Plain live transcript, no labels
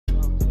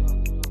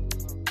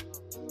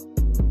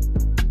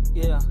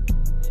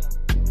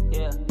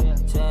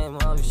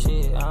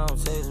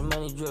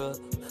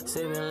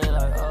Sipping lit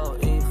like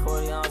OE,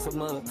 40 ounce of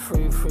mother.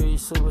 Free,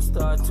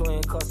 superstar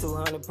twin, cost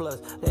 200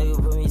 plus. They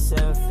can put me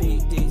 7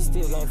 feet deep,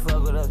 still can't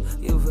fuck with us.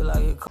 You feel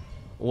like it.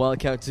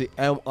 Welcome to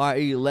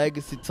MRE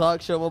Legacy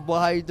Talk Show, my boy.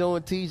 How you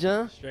doing,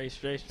 T-John? Straight,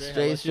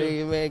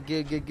 man.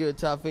 Good.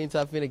 Top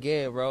in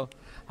again, bro.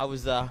 How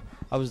was the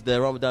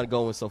Ramadan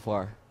going so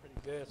far?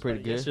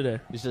 Pretty good.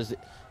 Yesterday. It's just,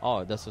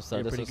 that's what's up.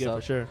 Yeah, that's pretty what's good up.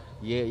 for sure.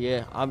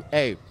 Yeah.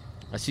 Hey,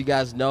 as you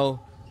guys know,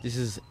 this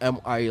is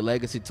MRE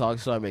Legacy Talk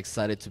Show. I'm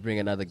excited to bring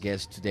another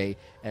guest today,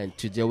 and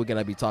today we're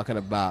gonna be talking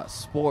about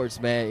sports,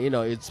 man. You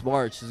know, it's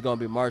March. It's gonna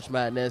be March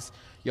Madness.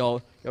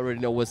 Y'all already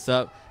know what's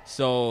up.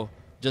 So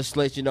just to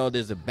let you know,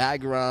 there's a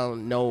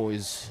background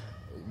noise.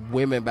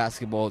 Women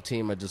basketball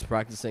team are just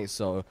practicing,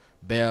 so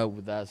bear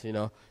with us, you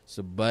know.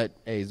 But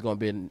hey, it's gonna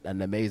be an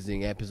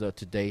amazing episode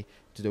today.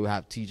 Today we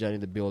have T.John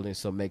in the building,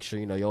 so make sure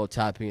y'all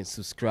tap in,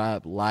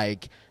 subscribe,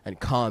 like, and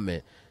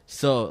comment.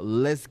 So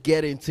let's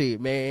get into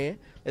it, man.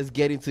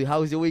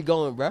 How's your week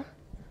going, bro?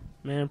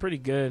 Man, pretty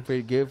good.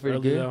 Pretty good.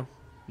 Though.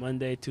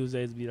 Monday,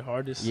 Tuesdays be the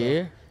hardest.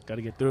 Yeah. So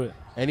gotta get through it.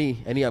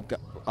 Any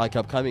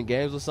upcoming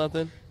games or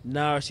something?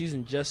 No, our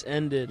season just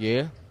ended.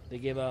 Yeah. They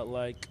gave out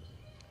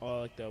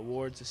all the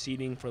awards, the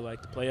seeding for the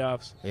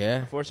playoffs.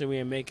 Yeah. Unfortunately, we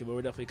didn't make it, but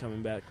we're definitely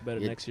coming back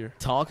better next year.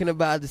 Talking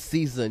about the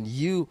season,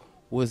 you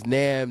was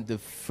named the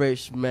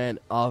Freshman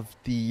of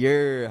the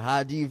Year.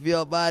 How do you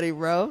feel about it,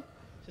 bro?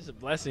 It's just a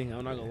blessing.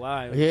 I'm not gonna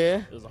lie. Yeah.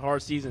 It was a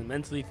hard season,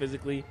 mentally,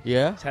 physically.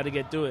 Yeah. Just had to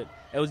get through it.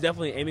 It was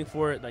definitely aiming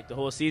for it the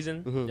whole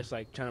season. Mm-hmm. Just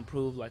trying to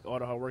prove all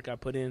the hard work I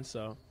put in.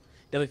 So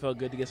definitely felt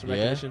good to get some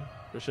recognition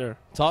for sure.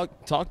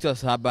 Talk to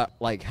us about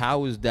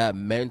how is that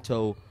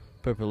mental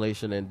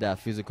preparation and that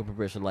physical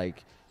preparation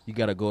you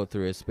gotta go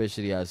through,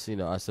 especially as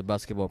as a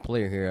basketball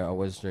player here at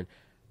Western.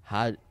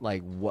 How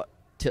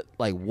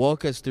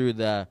walk us through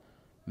that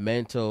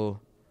mental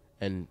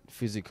and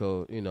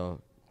physical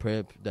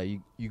prep that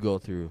you go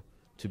through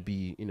to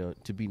be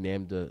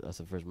named as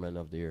a Freshman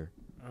of the Year.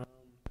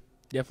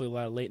 Definitely a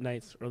lot of late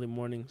nights, early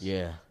mornings.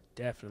 Yeah.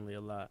 Definitely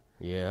a lot.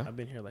 Yeah. I've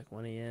been here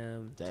 1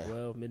 a.m.,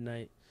 12,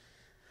 midnight.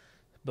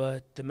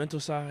 But the mental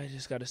side,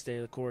 just got to stay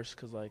the course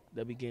because,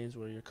 there'll be games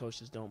where your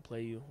coaches don't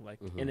play you.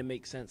 And it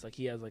makes sense.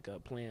 He has, a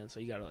plan, so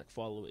you got to,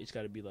 follow it. You just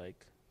got to be,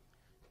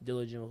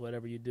 diligent with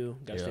whatever you do.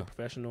 Got to stay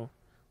professional.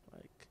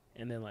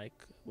 And then,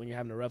 when you're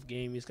having a rough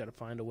game, you just got to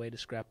find a way to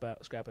scrap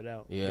it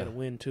out. Yeah. You got to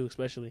win, too,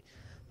 especially.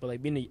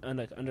 But, being the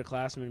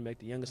underclassman,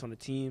 the youngest on the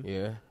team,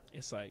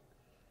 it's,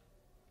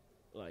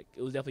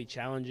 it was definitely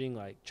challenging,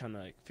 trying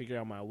to figure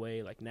out my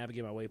way,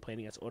 navigate my way,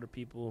 playing against older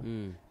people,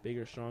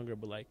 bigger, stronger.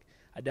 But,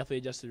 I definitely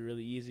adjusted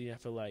really easy. I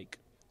feel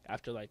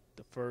after, the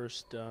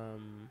first,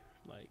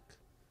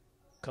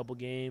 couple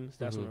games,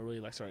 that's when it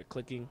really, started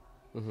clicking.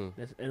 And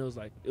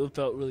it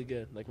felt really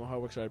good. My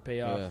hard work started to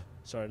pay off,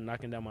 started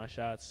knocking down my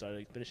shots,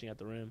 started finishing at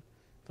the rim.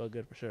 Felt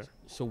good for sure.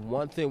 So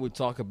one thing we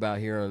talk about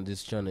here on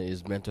this channel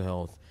is mental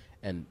health.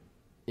 And,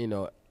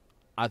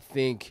 I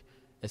think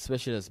 –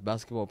 especially as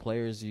basketball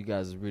players, you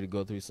guys really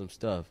go through some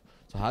stuff.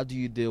 So how do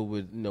you deal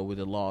with with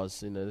the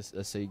loss?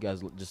 Let's say you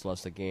guys just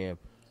lost a game.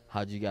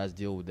 How do you guys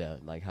deal with that?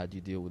 How do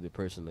you deal with it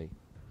personally?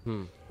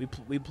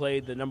 We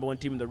played the number 1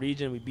 team in the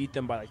region. We beat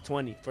them by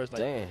 20 first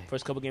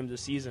couple games of the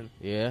season.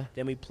 Yeah.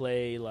 Then we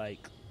play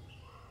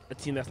a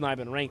team that's not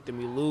even ranked, and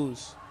we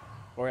lose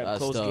or have a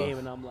close game.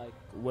 And I'm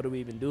what do we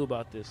even do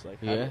about this?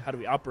 How do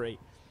we operate?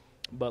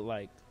 But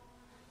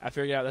I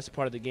figured out that's a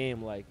part of the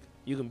game.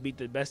 You can beat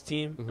the best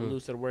team and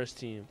lose to the worst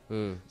team.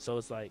 So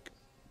it's we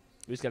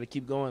just got to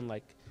keep going.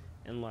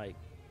 And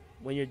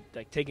when you're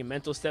taking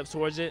mental steps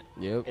towards it,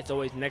 it's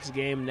always next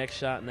game, next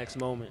shot, next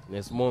moment.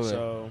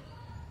 So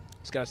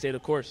just got to stay the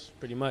course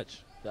pretty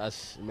much.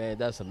 That's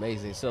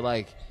amazing.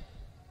 So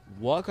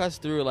walk us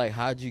through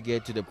how'd you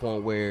get to the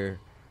point where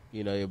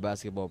you're a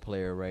basketball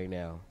player right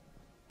now?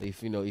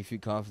 If you're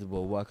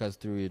comfortable, walk us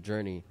through your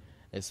journey.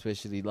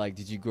 Especially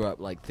did you grow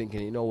up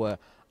thinking, you know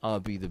what, I'll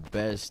be the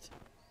best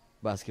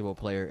basketball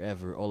player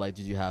ever, or did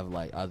you have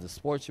other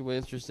sports you were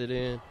interested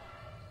in?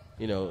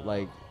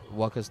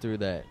 Walk us through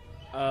that.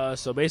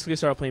 So basically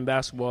started playing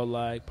basketball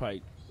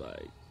probably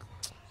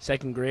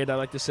second grade, I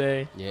like to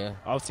say. Yeah.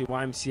 Obviously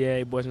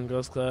YMCA, Boys and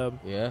Girls Club.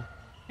 Yeah.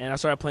 And I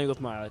started playing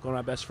with one of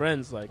my best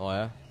friends. Oh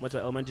yeah. Went to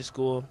elementary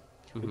school.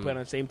 We played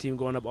on the same team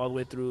going up all the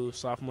way through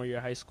sophomore year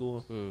of high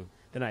school.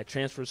 Then I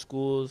transferred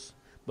schools.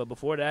 But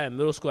before that, in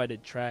middle school, I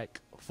did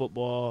track,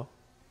 football.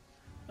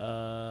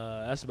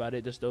 That's about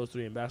it. Just those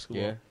 3 in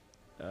basketball. Yeah.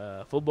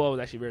 Football was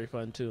actually very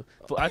fun too.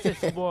 I'd say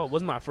football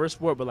wasn't my first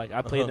sport, but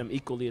I played them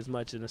equally as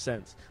much in a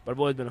sense. But I've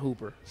always been a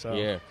hooper. So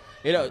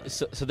yeah,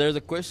 so there's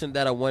a question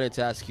that I wanted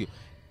to ask you.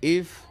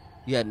 If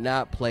you had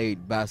not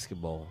played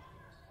basketball,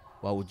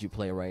 what would you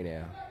play right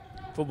now?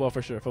 Football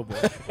for sure. Football.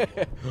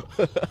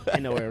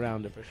 Ain't no way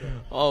around it for sure.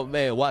 Oh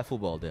man, why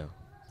football then?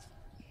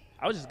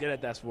 I was just good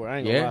at that sport. I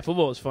ain't gonna lie.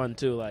 Football was fun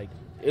too.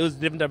 It was a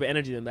different type of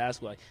energy than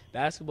basketball.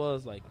 Basketball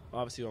is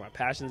obviously where my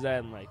passion's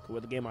at and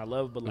what the game I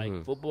love. But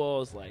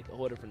football is a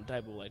whole different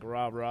type of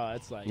rah.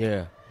 It's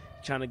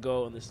trying to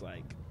go and this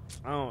I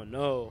don't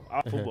know.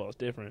 Our football is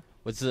different.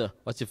 What's your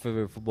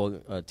favorite football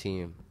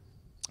team?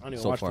 I don't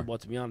even so watch far? football,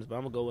 to be honest, but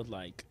I'm going to go with,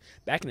 like,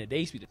 back in the day,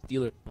 used to be the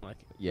Steelers, like,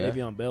 Yeah.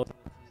 Le'Veon Bell,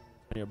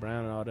 Antonio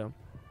Brown, and all them.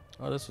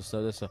 Oh, that's what's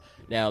up. That's up.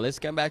 Now, let's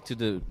come back to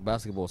the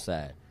basketball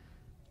side.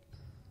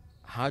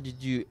 How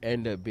did you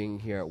end up being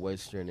here at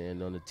Western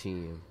and on the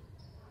team?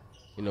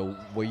 You know,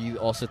 were you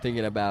also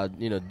thinking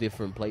about, you know,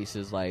 different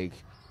places like,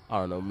 I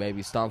don't know,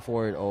 maybe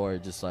Stamford or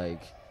just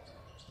like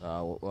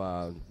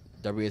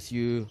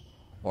WSU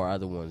or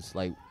other ones?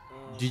 Like,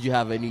 did you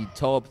have any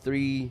top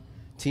 3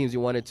 teams you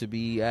wanted to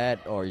be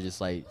at, or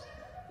just like,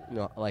 you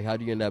know, like how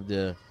do you end up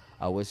the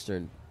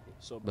Western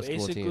So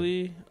basketball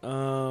basically,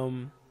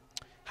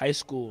 high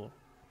school,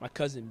 my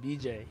cousin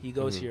BJ, he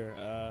goes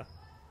here.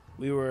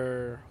 We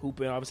were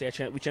hooping.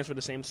 Obviously, we transferred to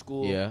the same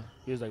school. Yeah.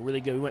 He was like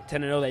really good. We went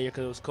 10-0 that year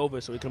because it was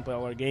COVID, so we couldn't play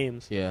all our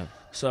games. Yeah.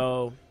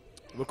 So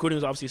recruiting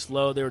was obviously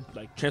slow. They were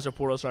like transfer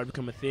portal started to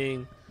become a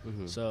thing.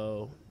 Mm-hmm.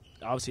 So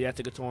obviously that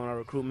took a toll on our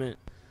recruitment.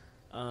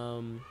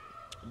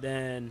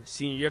 Then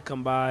senior year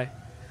come by,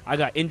 I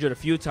got injured a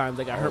few times.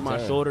 Like I hurt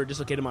my shoulder,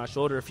 dislocated my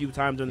shoulder a few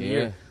times during the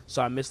year.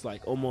 So I missed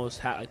like almost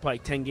probably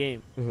 10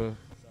 games. Mm-hmm.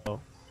 So,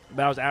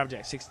 but I was averaging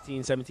like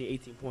 16, 17,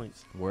 18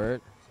 points.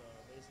 Word.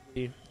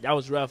 That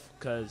was rough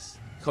because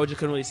coaches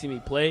couldn't really see me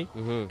play.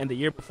 Mm-hmm. And the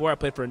year before, I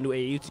played for a new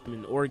AAU team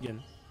in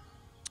Oregon.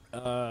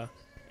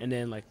 And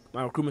then like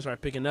my recruitment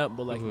started picking up,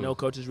 but like no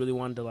coaches really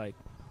wanted to like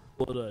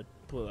pull the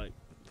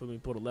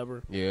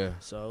lever. Yeah.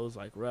 So it was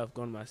like rough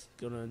going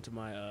into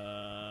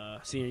my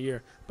senior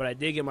year. But I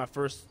did get my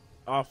first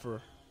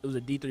offer. It was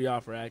a D3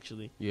 offer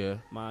actually. Yeah.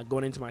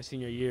 Going into my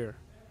senior year.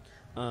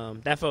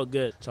 That felt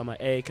good. So I'm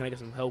like, hey, can I get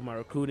some help with my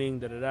recruiting?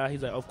 Da da da.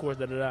 He's like, of course.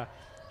 Da da da.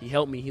 He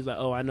helped me. He's like,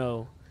 oh, I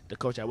know the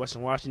coach at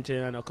Western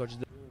Washington. I know coaches.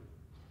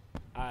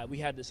 We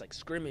had this like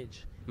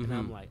scrimmage, and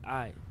I'm like,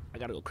 I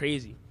gotta go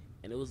crazy.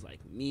 And it was like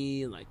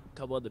me and like a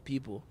couple other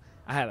people.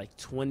 I had like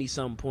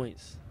 20-some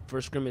points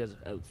first scrimmage as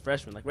a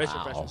freshman, like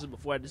redshirt freshman.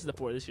 This is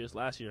before this year's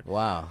last year.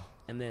 Wow.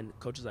 And then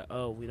coach was like,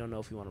 oh, we don't know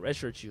if we want to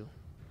redshirt you.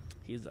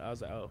 I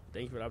was like, oh,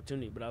 thank you for the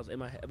opportunity. But I was in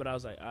my head, but I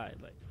was like, all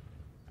right, like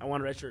I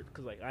want to redshirt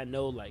because like I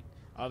know like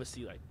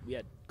obviously like we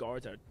had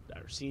guards that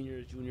are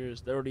seniors,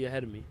 juniors, they're already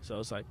ahead of me. So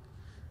it's like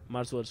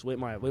might as well just wait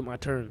my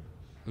turn.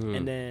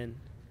 And then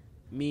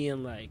me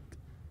and like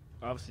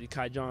obviously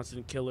Kai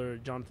Johnson killer,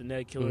 Jonathan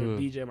Ned killer,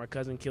 BJ my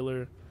cousin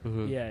killer,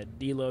 yeah,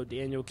 D'Lo,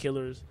 Daniel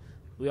killers.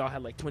 We all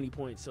had like 20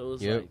 points. So it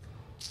was like,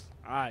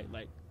 all right,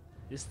 like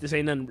this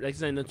ain't nothing. Like,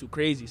 this ain't nothing too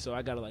crazy. So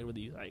I gotta like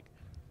really like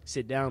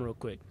sit down real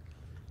quick.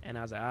 And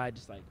I was like, all right,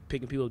 just like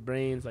picking people's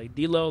brains. Like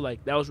D'Lo,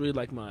 like that was really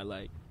like my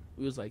like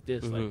we was like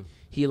this. Like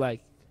he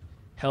like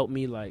helped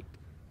me like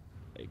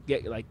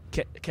get like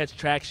catch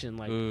traction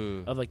like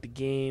of like the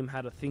game, how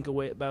to think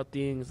away about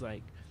things.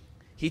 Like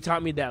he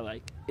taught me that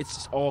like it's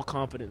just all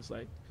confidence.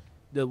 Like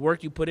the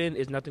work you put in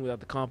is nothing without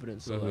the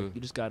confidence. So like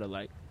you just gotta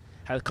like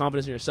have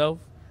confidence in yourself.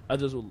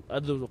 Others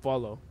will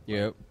follow.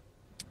 Yep.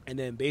 And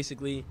then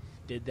basically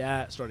did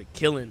that. Started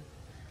killing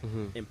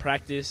in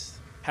practice.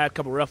 Had a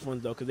couple rough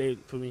ones though, because they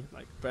for me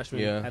like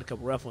freshman had a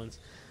couple rough ones.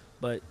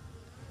 But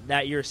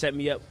that year set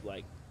me up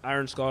like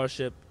Iron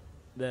Scholarship.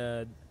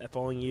 The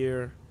following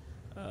year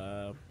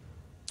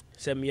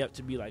set me up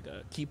to be like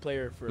a key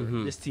player for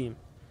this team.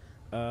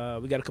 We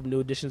got a couple new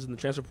additions in the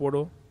transfer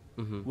portal.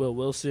 Will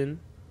Wilson,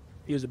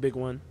 he was a big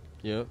one.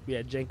 Yeah. We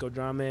had Janko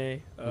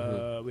Drame.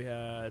 We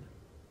had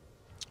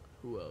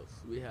who else?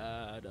 We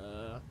had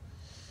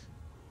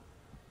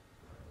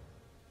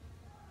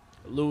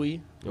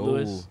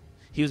Lewis.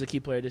 He was a key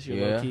player this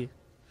year, low key.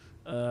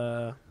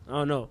 I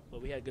don't know,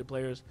 but we had good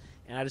players.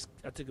 And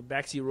I took a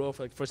backseat role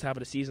for like the first half of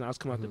the season. I was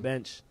coming off the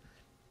bench.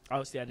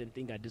 Obviously, I didn't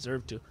think I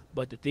deserved to.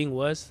 But the thing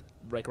was,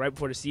 like right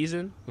before the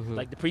season,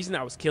 like the preseason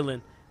I was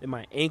killing in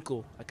my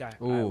ankle. Like I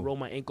rolled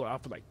my ankle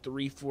out for like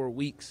 3-4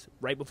 weeks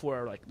right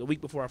before, like the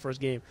week before our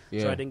first game.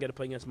 So I didn't get to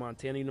play against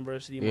Montana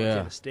University,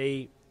 Montana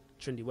State,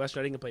 Trinity Western.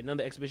 I didn't get to play none of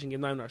the exhibition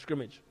games, not even our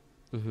scrimmage.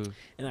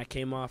 And I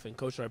came off, and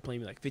coach started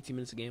playing me like 15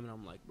 minutes a game, and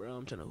I'm like, bro,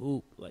 I'm trying to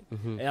hoop. Like,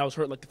 and I was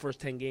hurt like the first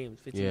 10 games,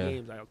 15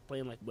 games. I was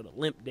playing like with a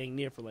limp dang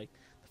near for like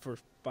the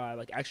first 5,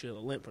 like actually a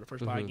limp for the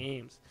first 5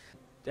 games.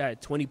 I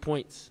had 20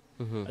 points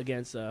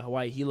against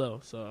Hawaii Hilo,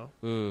 so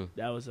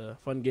that was a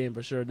fun game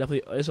for sure.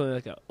 Definitely, it's only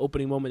like an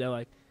opening moment that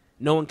like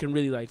no one can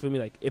really like feel me.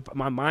 Like if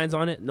my mind's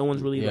on it, no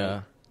one's really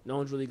like, no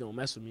one's really gonna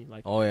mess with me.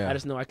 Like I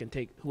just know I can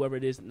take whoever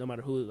it is, no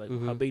matter who, like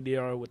how big they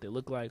are, what they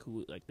look like,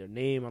 who like their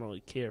name. I don't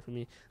really care. For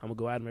me, I'm gonna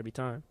go at them every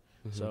time.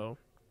 So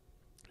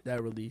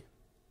that really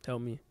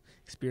helped me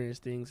experience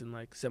things and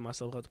like set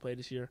myself up to play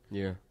this year.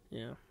 Yeah.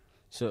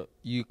 So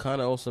you kind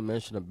of also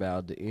mentioned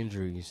about the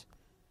injuries.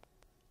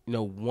 You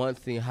know, one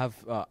thing I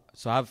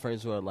have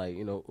friends who are like,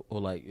 you know, who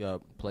like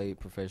play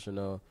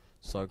professional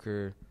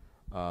soccer.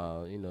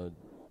 You know,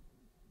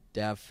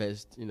 they have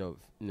faced, you know,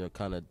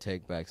 kind of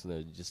take backs, and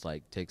it just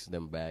like takes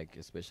them back,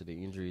 especially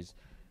the injuries.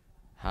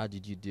 How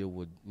did you deal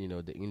with, you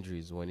know, the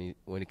injuries when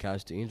it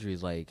comes to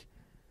injuries? Like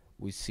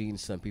we've seen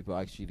some people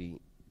actually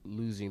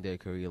losing their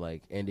career,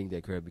 like ending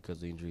their career because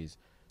of injuries.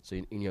 So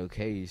in your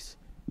case,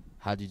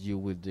 how did you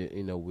with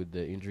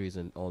the injuries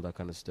and all that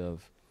kind of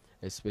stuff,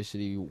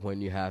 especially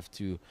when you have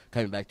to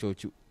coming back to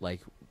what you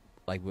like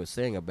like we were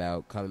saying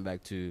about coming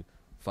back to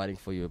fighting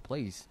for your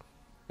place,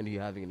 and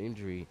you having an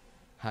injury,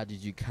 how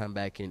did you come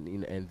back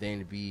and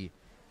then be,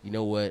 you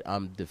know what,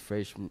 I'm the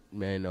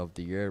freshman of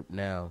the year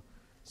now.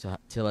 So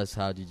tell us,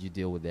 how did you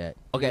deal with that?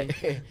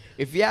 Okay,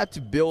 if you had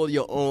to build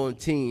your own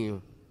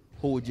team,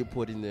 who would you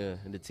put in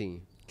the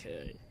team?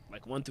 Okay,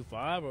 like 1 through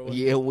 5 or what?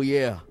 Yeah, well,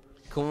 yeah.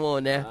 Come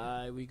on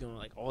now. We going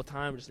like all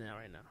time just now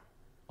right now.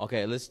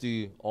 Okay, let's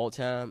do all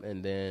time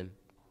and then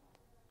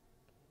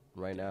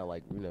right now,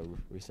 like, you know,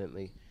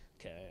 recently.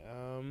 Okay,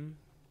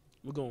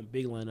 we're going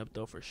big lineup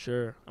though for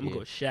sure. I'm gonna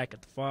go Shaq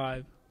at the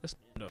 5. That's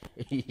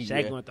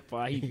Shaq going at the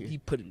 5. He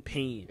put in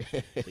pain.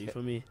 So you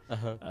feel me?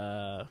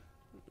 I'm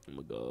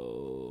gonna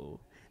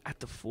go at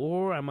the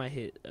 4. I might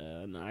hit.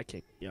 No, I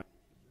can't. Yeah.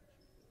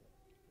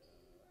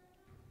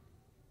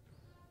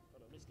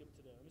 Let me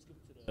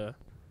skip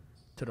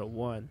to the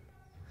 1.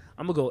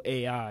 I'm gonna go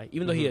AI.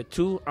 Even though he had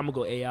 2, I'm gonna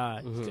go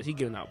AI because he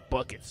giving out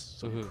buckets,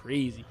 so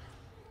crazy.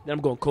 Then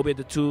I'm going Kobe at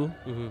the 2.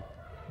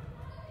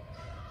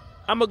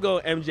 I'm gonna go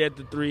MJ at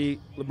the 3,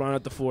 LeBron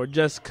at the 4,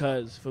 just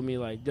cause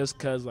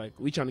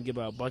we trying to give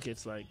out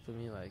buckets. Like for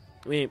me, like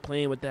we ain't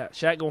playing with that.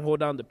 Shaq gonna hold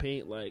down the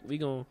paint. Like we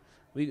gonna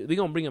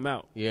bring him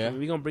out. Yeah,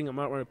 we gonna bring him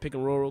out. We're gonna pick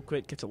and roll real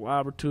quick, catch a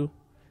lob or 2.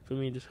 For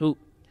me, just hoop.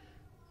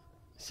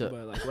 So,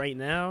 but like right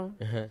now,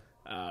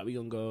 we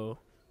gonna go.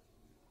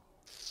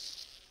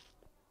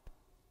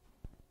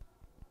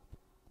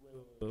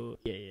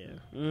 Yeah.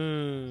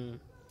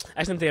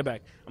 Actually, I'm take it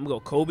back. I'm gonna go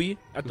Kobe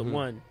at the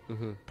 1.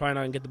 Probably not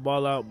gonna get the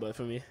ball out, but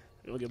for me,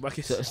 we'll get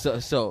buckets.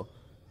 So,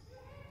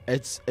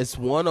 it's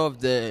one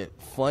of the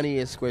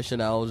funniest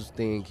questions I always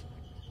think.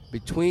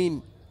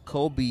 Between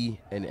Kobe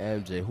and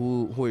MJ,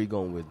 who are you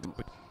going with?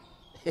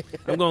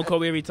 I'm going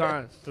Kobe every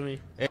time. For me.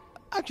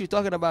 Actually,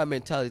 talking about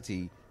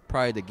mentality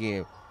prior to the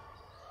game,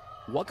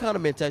 what kind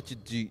of mentality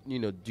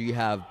do you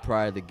have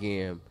prior to the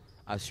game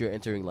as you're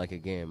entering like a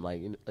game?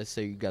 Like, let's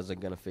say you guys are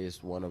gonna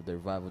face one of the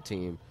rival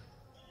team.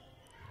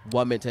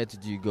 What mentality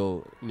do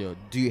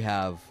you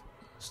have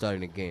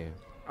starting the game?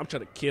 I'm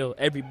trying to kill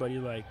everybody.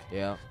 Like,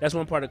 that's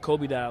one part of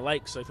Kobe that I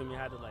like. So for me, I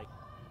had to like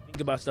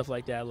think about stuff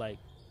like that. Like,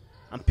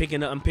 I'm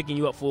picking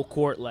you up full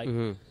court. Like,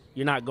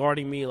 you're not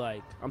guarding me.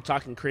 Like, I'm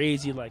talking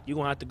crazy. Like, you're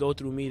gonna have to go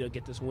through me to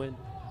get this win.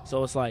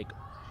 So it's like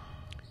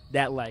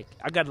that. Like,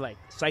 I gotta like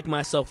psych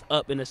myself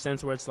up in a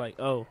sense where it's like,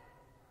 oh,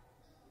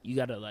 you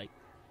gotta like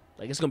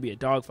it's gonna be a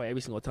dogfight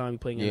every single time you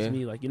play against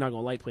me. Like, you're not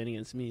gonna like playing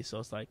against me. So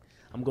it's like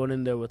I'm going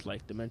in there with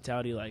like the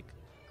mentality, like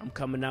I'm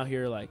coming out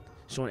here like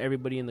showing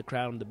everybody in the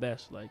crowd I'm the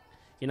best. Like,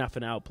 you're not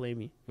finna outplay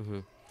me.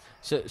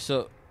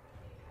 So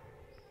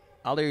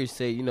I'll let you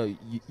say,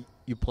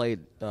 you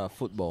played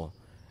football,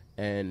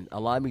 and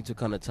allow me to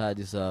kind of tie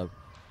this up.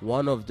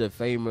 One of the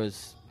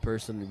famous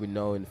person we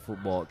know in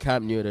football,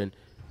 Cam Newton,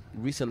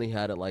 recently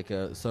had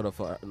a sort of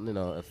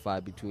a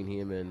fight between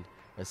him and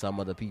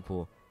some other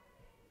people.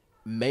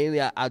 Mainly,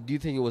 I do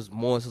think it was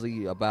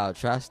mostly about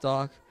trash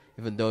talk,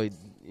 even though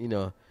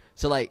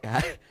So like,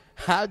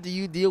 how do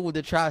you deal with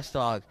the trash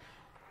talk,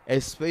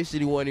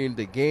 especially when you're in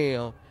the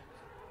game,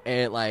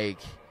 and like,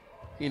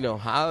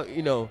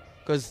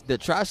 because the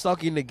trash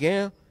talk in the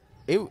game,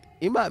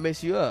 it might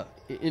mess you up,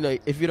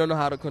 if you don't know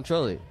how to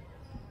control it.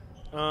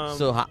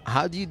 So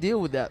how do you deal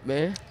with that,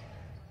 man?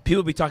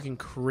 People be talking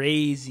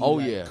crazy. Oh,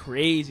 like, yeah.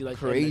 Crazy. Like,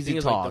 crazy the thing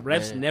is, talk, like, the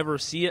refs man. never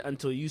see it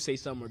until you say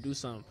something or do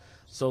something.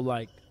 So,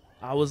 like,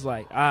 I was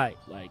like, all right.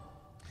 Like,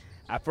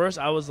 at first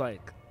I was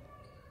like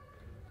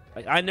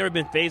I'd never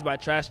been fazed by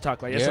trash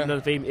talk. Like, that's another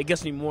thing. It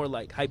gets me more,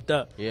 like, hyped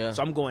up. Yeah.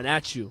 So I'm going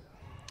at you.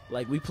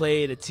 Like, we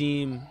played a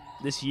team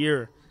this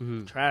year,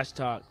 trash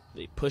talk.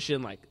 They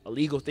pushing, like,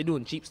 illegals. They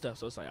doing cheap stuff.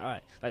 So it's like, all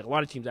right. Like, a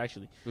lot of teams,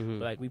 actually.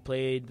 But, like, we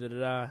played,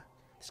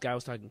 This guy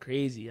was talking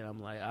crazy. And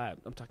I'm like, all right.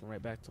 I'm talking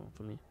right back to him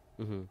for me.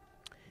 And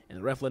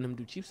the ref letting him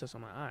do cheap stuff. So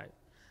I'm like, all right.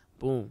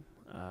 Boom.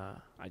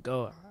 I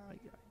go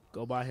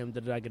by him.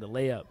 I get a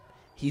layup.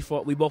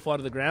 We both fall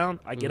to the ground.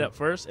 I get up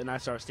first, and I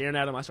start staring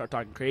at him. I start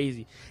talking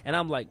crazy. And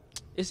I'm like,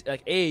 it's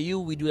like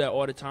AAU, we do that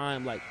all the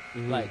time. Like,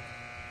 like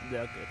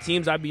the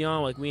teams I be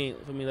on, like, we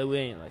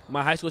ain't, like,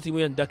 my high school team,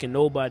 we ain't ducking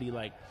nobody.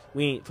 Like,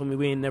 we ain't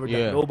never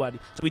ducking nobody.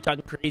 So we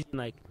talking crazy.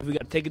 Like, if we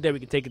got to take it there, we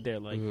can take it there.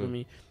 Like, for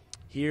me,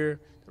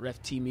 here, the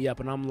ref tee me up,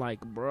 and I'm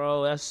like,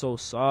 bro, that's so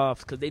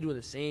soft. Because they do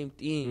the same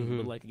thing,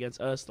 but, like, against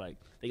us, like,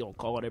 they going to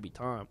call it every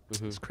time.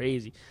 It's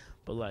crazy.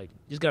 But, like,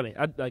 just got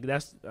to, like,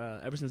 that's,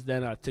 ever since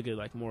then, I took it,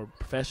 like, more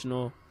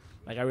professional.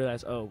 Like, I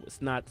realized, oh,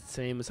 it's not the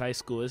same as high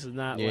school. This is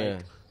not,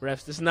 like,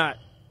 refs.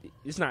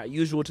 It's not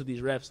usual to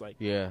these refs. Like,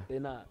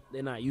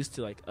 they're not used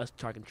to, like, us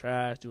talking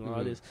trash, doing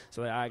all this.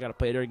 So, like, I got to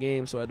play their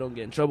game so I don't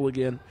get in trouble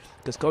again.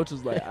 Because coach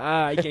was like,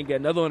 you can't get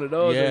another one of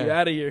those or you're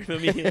out of here. You know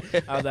what I mean?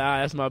 I was like,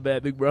 that's my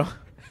bad, big bro.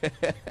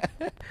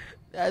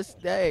 That's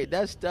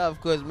tough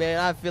because, man,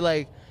 I feel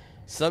like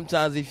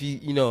sometimes if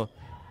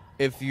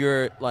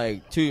you're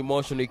like too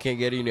emotional, it can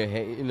get in your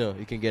head.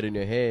 It can get in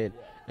your head,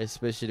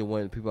 especially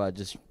when people are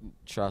just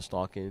trash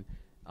talking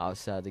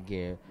outside the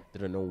game. They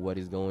don't know what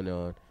is going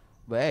on.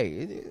 But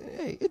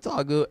hey, it's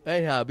all good.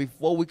 Anyhow,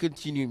 before we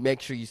continue,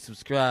 make sure you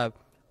subscribe,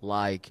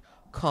 like,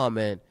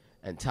 comment,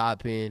 and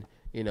type in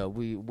You know,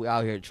 we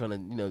out here trying to,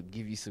 you know,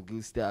 give you some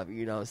good stuff.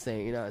 You know what I'm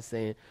saying? You know what I'm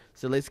saying?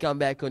 So let's come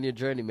back on your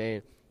journey,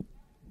 man.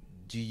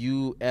 Do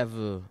you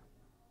ever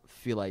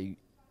feel like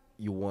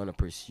you want to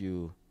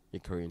pursue your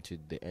career into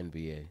the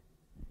NBA?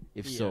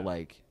 If so,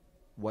 like,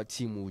 what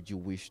team would you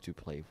wish to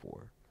play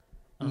for?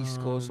 East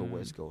Coast or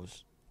West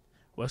Coast?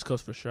 West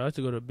Coast for sure. I like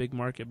to go to a big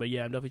market, but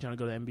yeah, I'm definitely trying to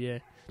go to the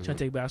NBA. Trying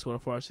to take basketball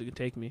as far as it can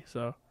take me.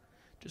 So,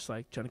 just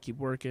like trying to keep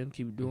working,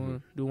 keep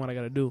doing what I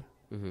got to do.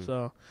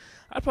 So,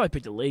 I'd probably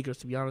pick the Lakers,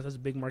 to be honest. That's a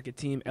big market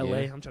team. LA,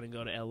 I'm trying to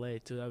go to LA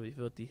too. That'd be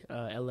filthy.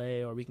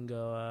 LA, or we can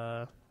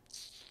go.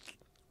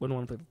 Wouldn't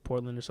want to play for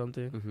Portland or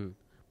something.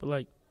 But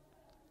like,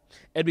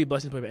 it'd be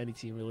busting to play for any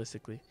team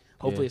realistically.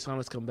 Hopefully,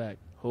 Asana's come back.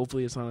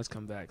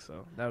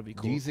 So that would be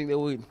cool. Do you think they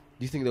would? Do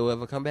you think they'll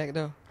ever come back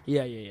though?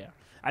 Yeah.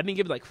 I think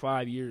give it like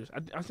 5 years.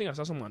 I think I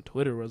saw something on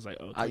Twitter where it was like,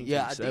 oh, I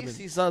did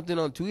see something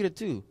on Twitter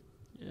too.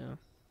 Yeah,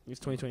 it's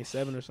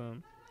 2027 or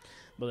something.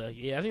 But I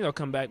think they'll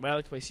come back. But I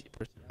like to play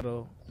for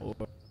Seattle or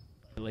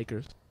the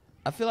Lakers.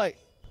 I feel like,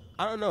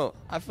 I don't know.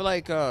 I feel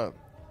like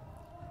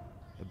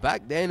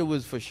back then it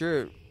was for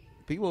sure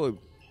people were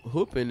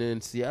hooping in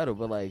Seattle,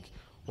 but like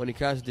when it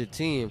comes to the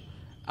team,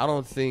 I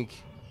don't think.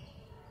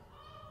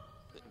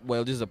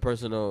 Well, this is a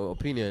personal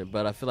opinion,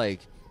 but I feel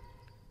like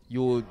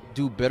you will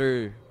do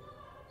better,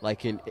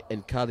 like in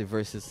Cali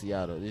versus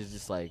Seattle. This is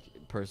just like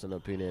personal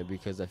opinion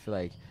because I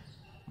feel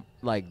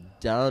like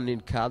down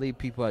in Cali,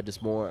 people are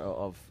just more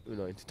of, you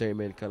know,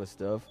 entertainment kind of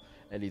stuff,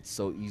 and it's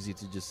so easy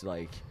to just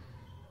like,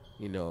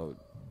 you know,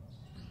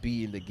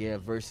 be in the game.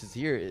 Versus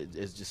here,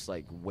 it's just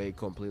like way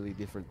completely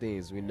different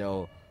things. We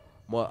know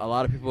a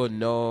lot of people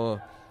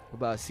know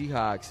about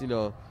Seahawks. You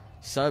know,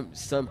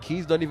 some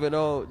kids don't even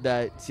know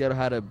that Seattle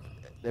had a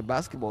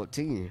basketball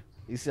team.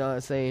 You see what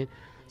I'm saying?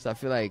 So I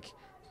feel like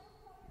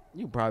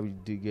you probably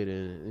do get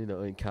it, you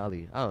know, in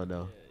Cali. I don't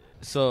know.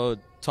 So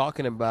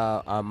talking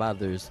about our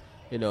mothers,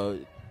 you know,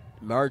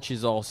 March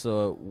is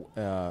also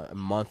a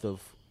month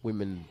of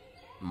Women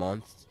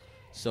Month.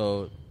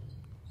 So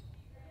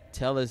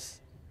tell us,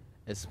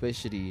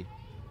 especially,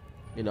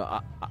 you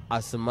know,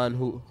 as a man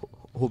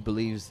who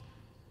believes,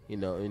 you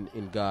know,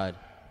 in God,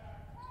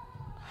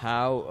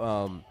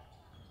 how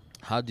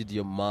did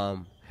your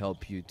mom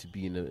help you to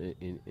be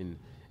in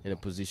a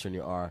position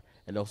you are,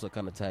 and also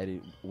kind of tied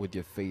it with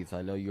your faith?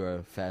 I know you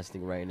are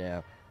fasting right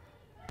now.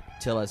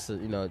 Tell us,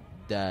 you know,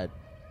 that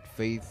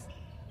faith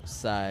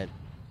side,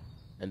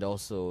 and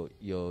also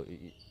your,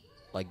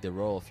 like, the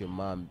role of your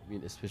mom,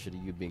 especially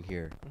you being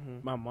here.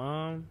 My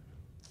mom,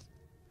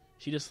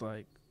 she just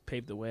like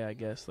paved the way, I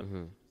guess. Like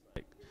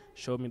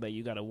showed me that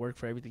you got to work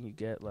for everything you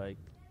get. Like,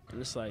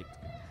 just like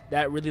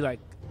that really, like,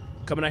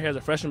 coming out here as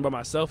a freshman by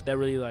myself, that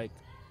really like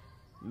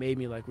made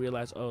me like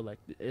realize, oh, like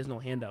there's no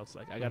handouts.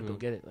 Like I gotta go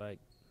get it. Like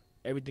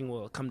everything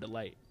will come to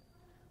light.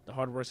 The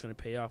hard work's gonna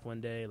pay off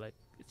one day. Like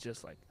it's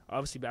just like,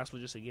 obviously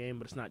basketball's just a game,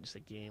 but it's not just a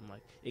game.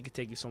 Like it could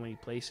take you so many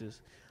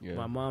places.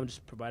 My mom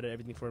just provided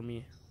everything for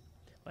me.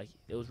 Like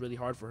it was really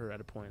hard for her at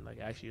a point. Like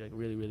actually, like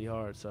really, really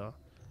hard. So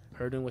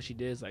her doing what she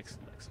did is like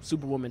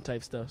superwoman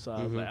type stuff. So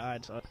I was like,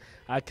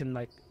 I can,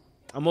 like,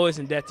 I'm always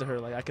in debt to her.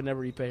 Like I can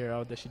never repay her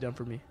all that she done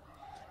for me.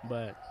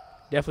 But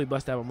definitely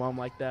blessed to have a mom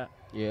like that.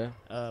 Yeah.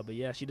 But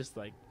yeah, she just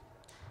like,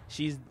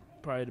 she's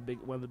probably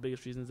one of the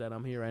biggest reasons that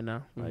I'm here right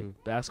now. Like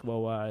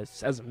basketball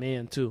wise, as a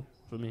man too,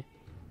 for me.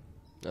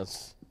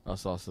 That's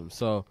awesome.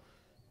 So,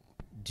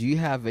 do you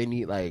have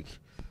any like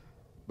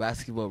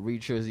basketball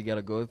rituals you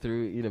gotta go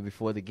through, you know,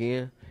 before the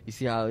game? You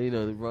see how, you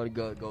know, the running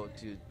go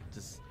to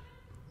just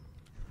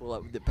pull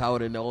up the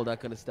powder and all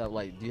that kind of stuff.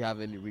 Like, do you have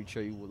any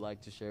ritual you would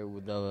like to share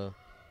with the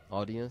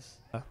audience?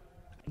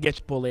 Get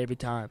Chipotle every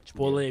time.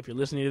 Chipotle, if you're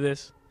listening to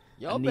this,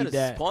 y'all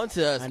better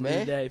sponsor us, man. I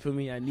need that. You feel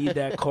me? I need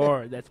that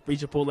card. That free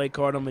Chipotle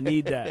card. I'm gonna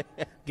need that.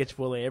 Get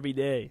Chipotle every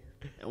day,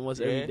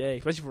 almost every day,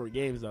 especially for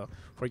games though.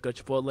 Before you go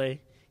Chipotle,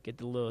 get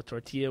the little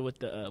tortilla with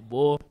the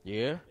bull.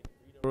 Yeah.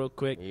 Real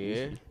quick.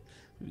 Yeah.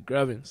 Be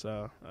grubbing.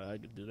 So I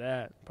could do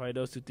that. Probably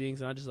those two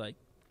things. And I just like,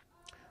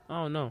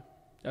 I don't know.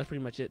 That's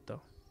pretty much it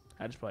though.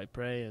 I just probably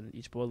pray and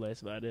eat Chipotle.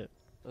 That's about it.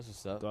 That's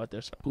what's up. Go out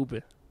there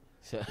pooping.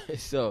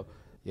 So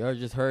y'all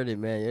just heard it,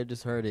 man. Y'all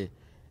just heard it.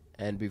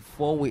 And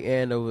before we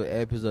end over the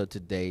episode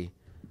today,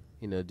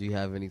 you know, do you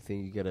have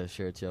anything you gotta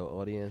share to our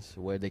audience,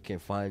 where they can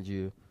find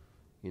you,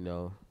 you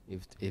know,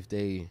 if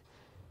they,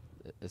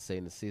 let's say,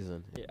 in the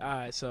season? Yeah, all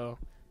right, so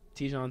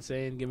T.Jon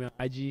saying, give me an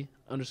IG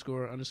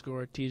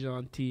 __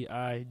 T.Jon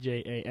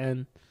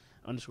TIJAN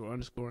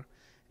 __,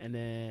 and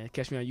then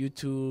catch me on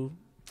YouTube.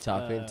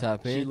 Top in.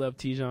 She Love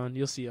T.Jon.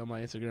 You'll see it on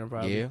my Instagram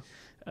probably.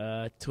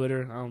 Yeah.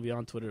 Twitter. I don't be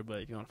on Twitter,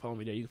 but if you want to follow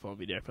me there, you can follow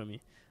me there for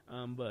me.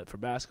 But for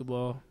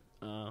basketball,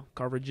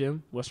 Carver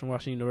Gym, Western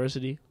Washington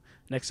University,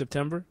 next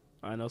September.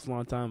 I know it's a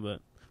long time, but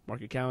mark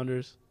your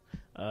calendars.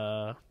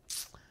 What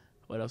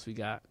else we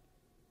got?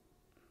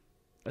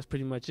 That's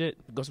pretty much it.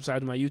 Go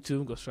subscribe to my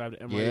YouTube. Go subscribe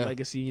to MRE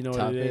Legacy. You know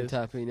what it is.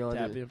 Tap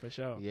in for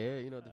sure. Yeah, you know the